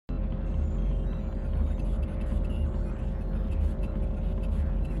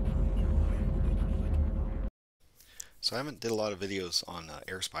So I haven't did a lot of videos on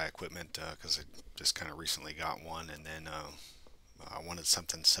Airspy equipment because I just kind of recently got one, and then I wanted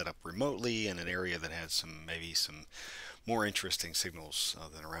something set up remotely in an area that had maybe some more interesting signals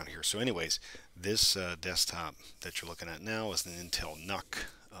than around here. So anyways, this desktop that you're looking at now is an Intel NUC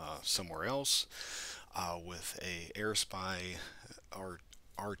somewhere else with a Airspy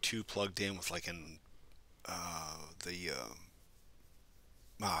R2 plugged in with like the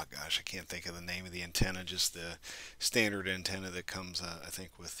oh gosh, I can't think of the name of the antenna, just the standard antenna that comes, I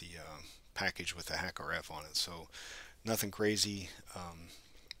think, with the package with the hack RF on it. So nothing crazy,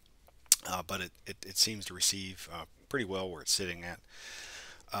 but it seems to receive pretty well where it's sitting at.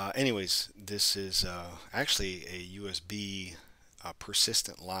 Anyways, this is actually a USB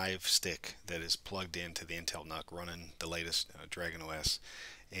persistent live stick that is plugged into the Intel NUC running the latest DragonOS,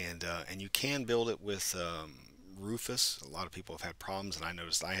 and you can build it with Rufus. A lot of people have had problems, and I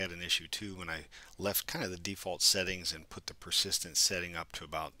noticed I had an issue too when I left kind of the default settings and put the persistent setting up to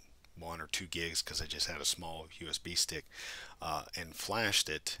about 1 or 2 gigs because I just had a small USB stick and flashed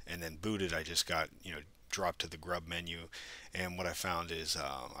it and then booted. I just got dropped to the grub menu, and what I found is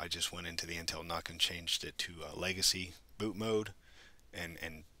I just went into the Intel NUC and changed it to legacy boot mode and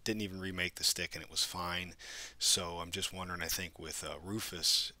didn't even remake the stick, and it was fine. So I'm just wondering, I think with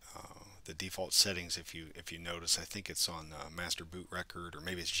Rufus, the default settings, if you notice, I think it's on master boot record, or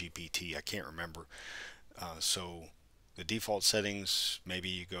maybe it's GPT, I can't remember. So the default settings, maybe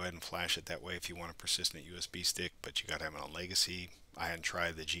you go ahead and flash it that way if you want a persistent USB stick, but you got to have it on legacy. I hadn't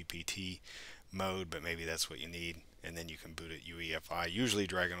tried the GPT mode, but maybe that's what you need, and then you can boot it UEFI. Usually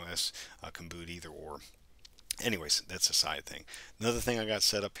DragonOS can boot either or. Anyways, that's a side thing. Another thing I got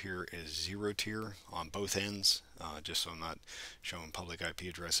set up here is zero tier on both ends, just so I'm not showing public IP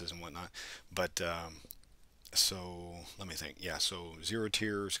addresses and whatnot. But so let me think. Yeah, so zero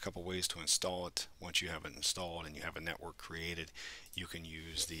tier is a couple ways to install it. Once you have it installed and you have a network created, you can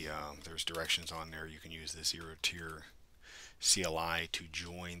use there's directions on there. You can use the zero tier CLI to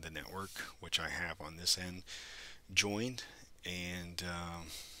join the network, which I have on this end joined. And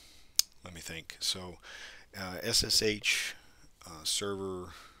let me think. So SSH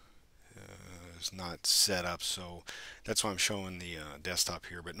server is not set up, so that's why I'm showing the desktop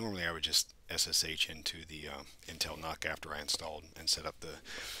here. But normally I would just SSH into the Intel NUC after I installed and set up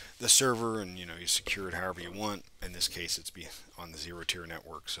the server, and you secure it however you want. In this case, it's on the zero tier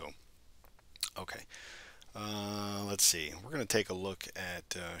network. So okay, let's see. We're going to take a look at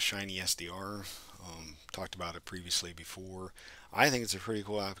ShinySDR. Talked about it previously before. I think it's a pretty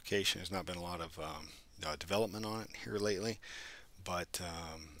cool application. There's not been a lot of development on it here lately, but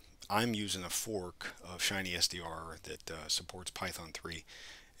I'm using a fork of ShinySDR that supports Python 3,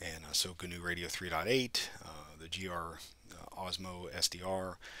 and so GNU Radio 3.8, the GR Osmo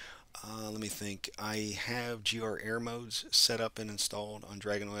SDR. Let me think. I have GR-Air-Modes set up and installed on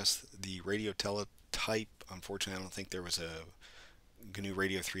DragonOS. The radio teletype, unfortunately, I don't think there was a GNU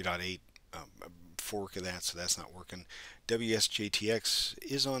Radio 3.8 fork of that, so that's not working. WSJT-X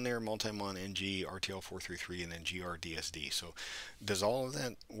is on there, multi-mon NG, RTL433, and then GR-DSD. So does all of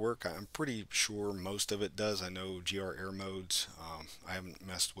that work? I'm pretty sure most of it does. I know GR-Air-Modes. I haven't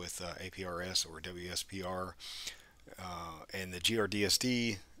messed with APRS or WSPR. And the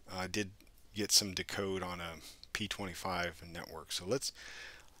GR-DSD, I did get some decode on a P25 network. So let's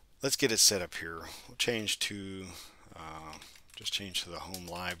get it set up here. We'll change to just change to the home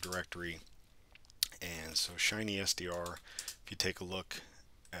live directory. And so ShinySDR, if you take a look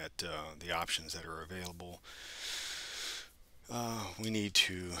at the options that are available, we need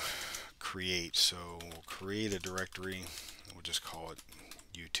to create. So we'll create a directory. We'll just call it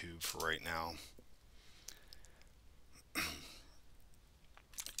YouTube for right now.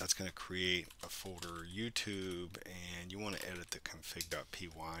 That's going to create a folder YouTube, and you want to edit the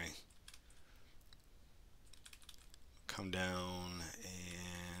config.py. Come down,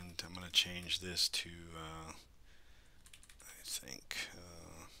 and I'm going to change this to I think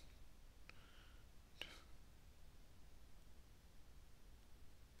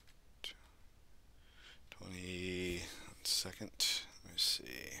 22nd. Let me see.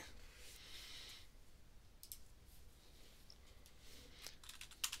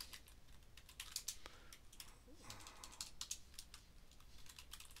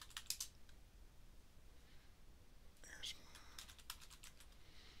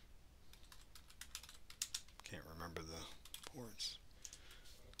 Can't remember the ports.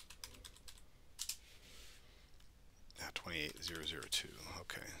 28002.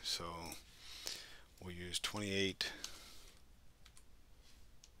 Okay, so we'll use 28.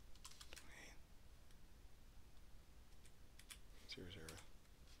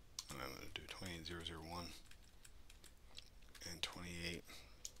 I'm going to do 28001.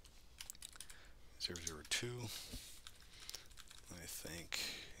 002. I think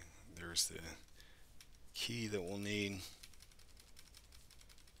there's the key that we'll need.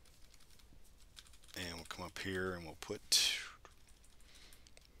 And we'll come up here and we'll put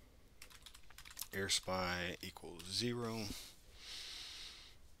Airspy equals 0.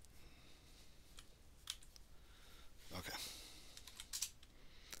 Okay.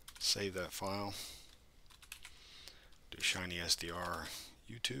 Save that file. Do ShinySDR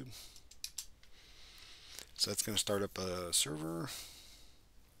YouTube. So that's going to start up a server.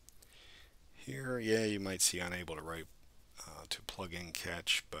 Here, yeah, you might see unable to write to plug-in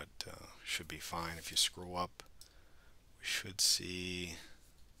catch, but should be fine. If you scroll up, we should see.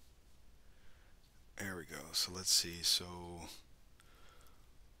 There we go. So let's see. So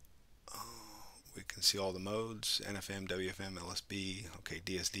we can see all the modes: NFM, WFM, LSB. Okay,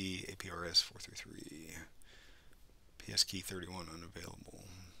 DSD, APRS433, PS key 31 unavailable.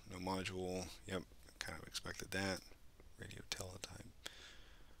 No module. Yep, kind of expected that. Radio teletype.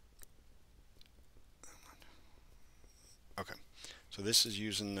 Okay, so this is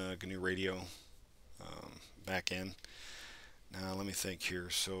using GNU Radio backend. Now let me think here.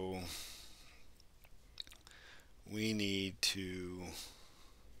 So we need to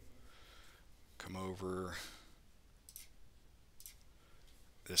come over.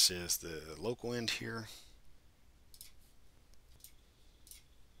 This is the local end here.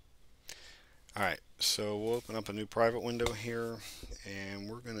 Alright, so we'll open up a new private window here, and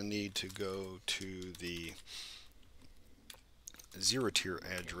we're going to need to go to the 0 tier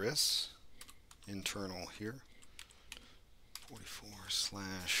address, internal here, 44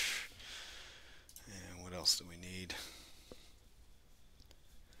 slash, and what else do we need?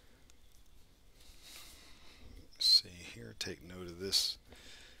 Let's see here, take note of this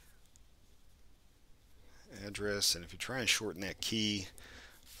address, and if you try and shorten that key,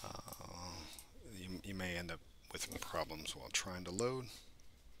 you may end up with problems while trying to load.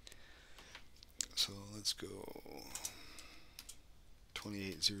 So let's go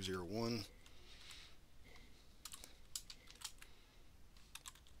 28001.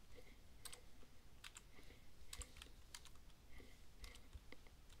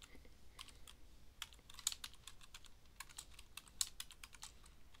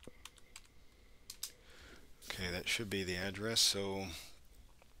 Okay, that should be the address. So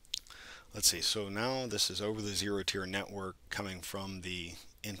let's see. So now this is over the 0 tier network coming from the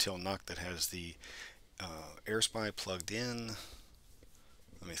Intel NUC that has the Airspy plugged in.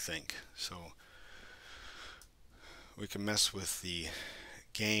 Let me think. So we can mess with the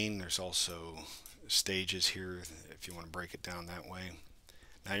gain. There's also stages here if you want to break it down that way.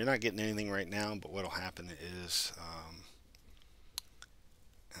 Now you're not getting anything right now, but what will happen is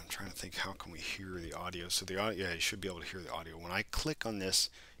I'm trying to think, how can we hear the audio? So the audio, yeah, you should be able to hear the audio. When I click on this,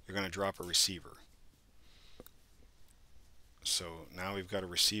 you're going to drop a receiver. So now we've got a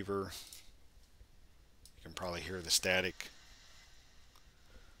receiver. You can probably hear the static.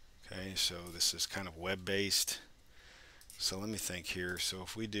 Okay, so this is kind of web-based. So let me think here. So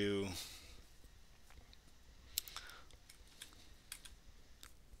if we do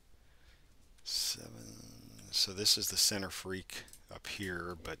so this is the center freak up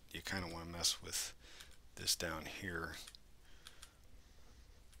here, but you kind of want to mess with this down here.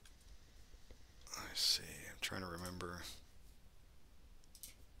 Let's see, I'm trying to remember.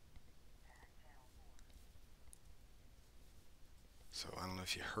 So I don't know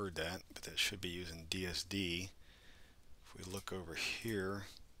if you heard that, but that should be using DSD. If we look over here,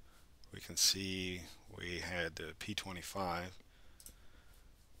 we can see we had the P25.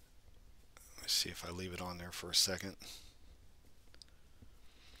 Let's see if I leave it on there for a second.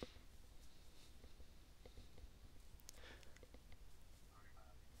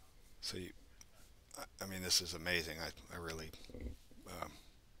 So I mean, this is amazing. I really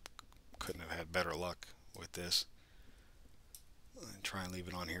couldn't have had better luck with this. And try and leave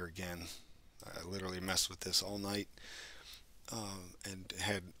it on here again. I literally messed with this all night and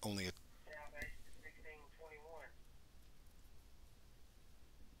had only a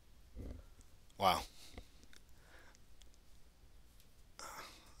wow.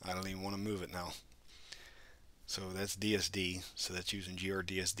 I don't even want to move it now. So that's DSD, so that's using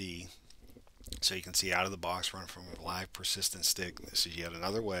GR-DSD. So you can see out of the box, run from a live persistent stick. This is yet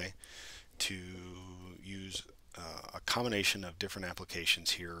another way to use a combination of different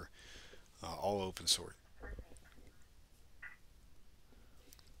applications here, all open source.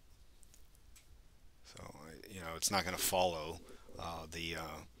 So you know, it's not going to follow the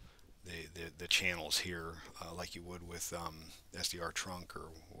channels here like you would with SDR trunk or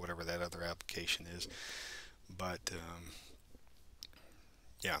whatever that other application is. But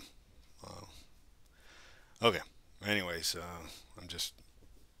yeah, Okay. Anyways, I'm just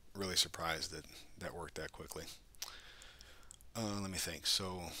really surprised that that worked that quickly. Let me think.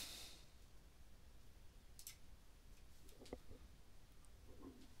 So,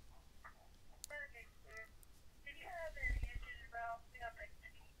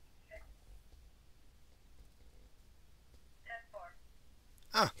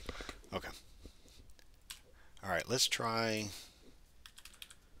 ah, okay. All right. Let's try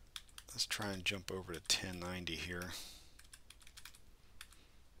and jump over to 1090 here.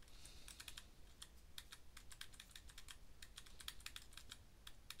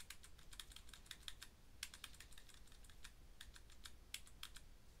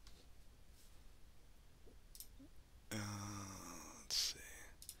 Let's see.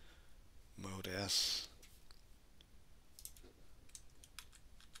 Mode S.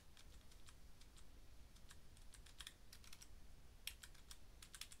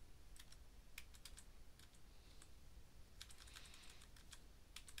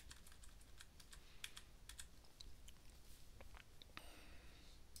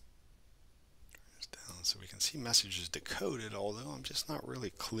 Down so we can see messages decoded, although I'm just not really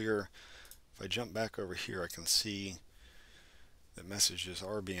clear. If I jump back over here, I can see that messages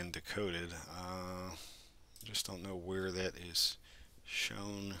are being decoded. Just don't know where that is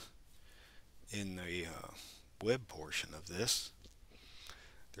shown in the web portion of this.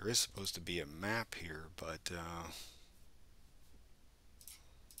 There is supposed to be a map here, but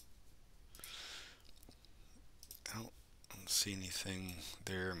I don't see anything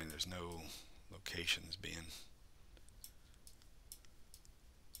there. I mean, there's no locations being.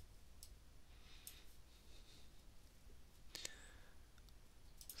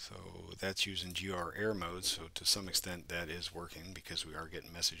 So that's using GR-Air-Modes, so to some extent that is working because we are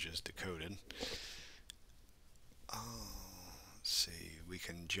getting messages decoded. Let's see, we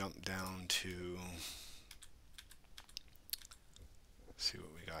can jump down to see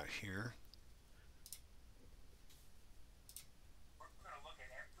what we got here.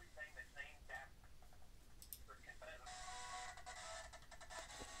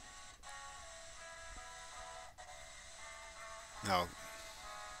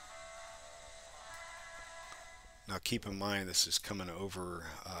 Now keep in mind this is coming over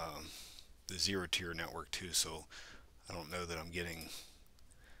the zero tier network too, so I don't know that I'm getting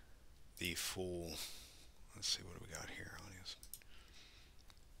the full. Let's see, what do we got here?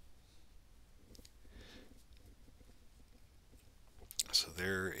 So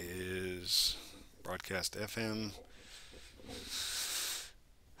there is broadcast FM.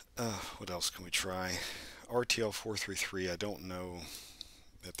 What else can we try? RTL433. I don't know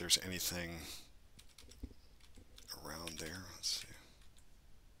that there's anything around there. Let's see.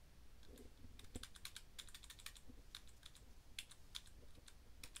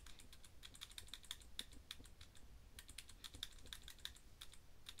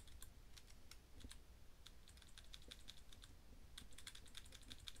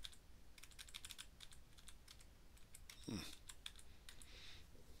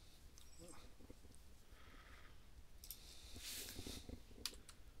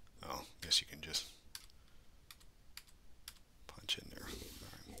 Oh, guess you can just punch in there.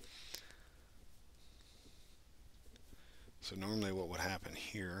 All right. So normally what would happen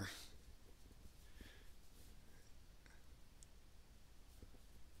here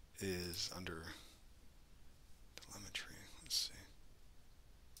is under telemetry. Let's see.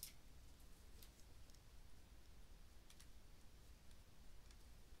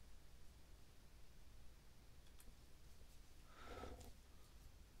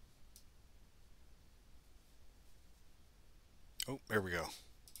 Oh, there we go.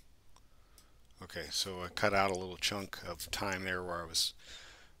 Okay, so I cut out a little chunk of time there where I was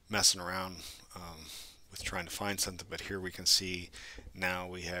messing around with trying to find something, but here we can see now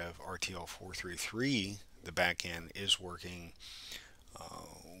we have RTL433. The back end is working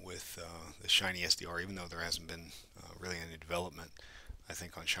with the ShinySDR, even though there hasn't been really any development, I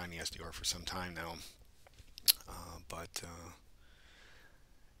think, on ShinySDR for some time now. But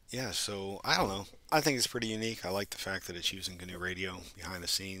yeah, so I don't know. I think it's pretty unique. I like the fact that it's using GNU Radio behind the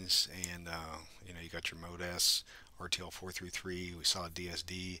scenes, and you know, you got your Mode S, RTL433. We saw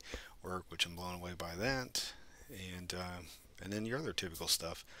DSD work, which I'm blown away by that, and then your other typical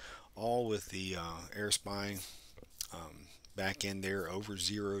stuff, all with the Airspy back end there over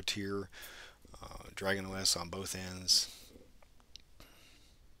zero tier, DragonOS on both ends.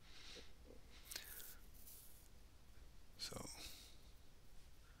 So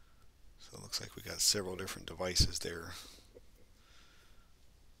it looks like we got several different devices there.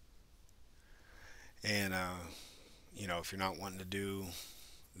 And, you know, if you're not wanting to do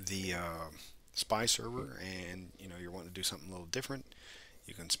the SPI server and you're wanting to do something a little different,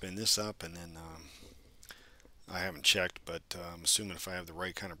 you can spin this up, and then I haven't checked, but I'm assuming if I have the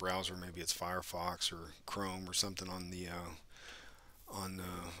right kind of browser, maybe it's Firefox or Chrome or something on the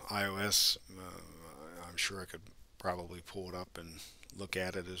iOS. I'm sure I could probably pull it up and look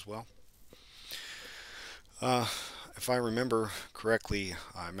at it as well. If I remember correctly,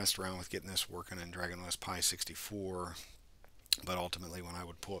 I messed around with getting this working in DragonOS Pi 64, but ultimately when I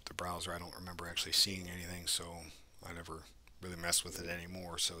would pull up the browser, I don't remember actually seeing anything, so I never really messed with it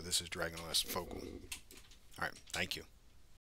anymore. So this is DragonOS Focal. Alright, thank you.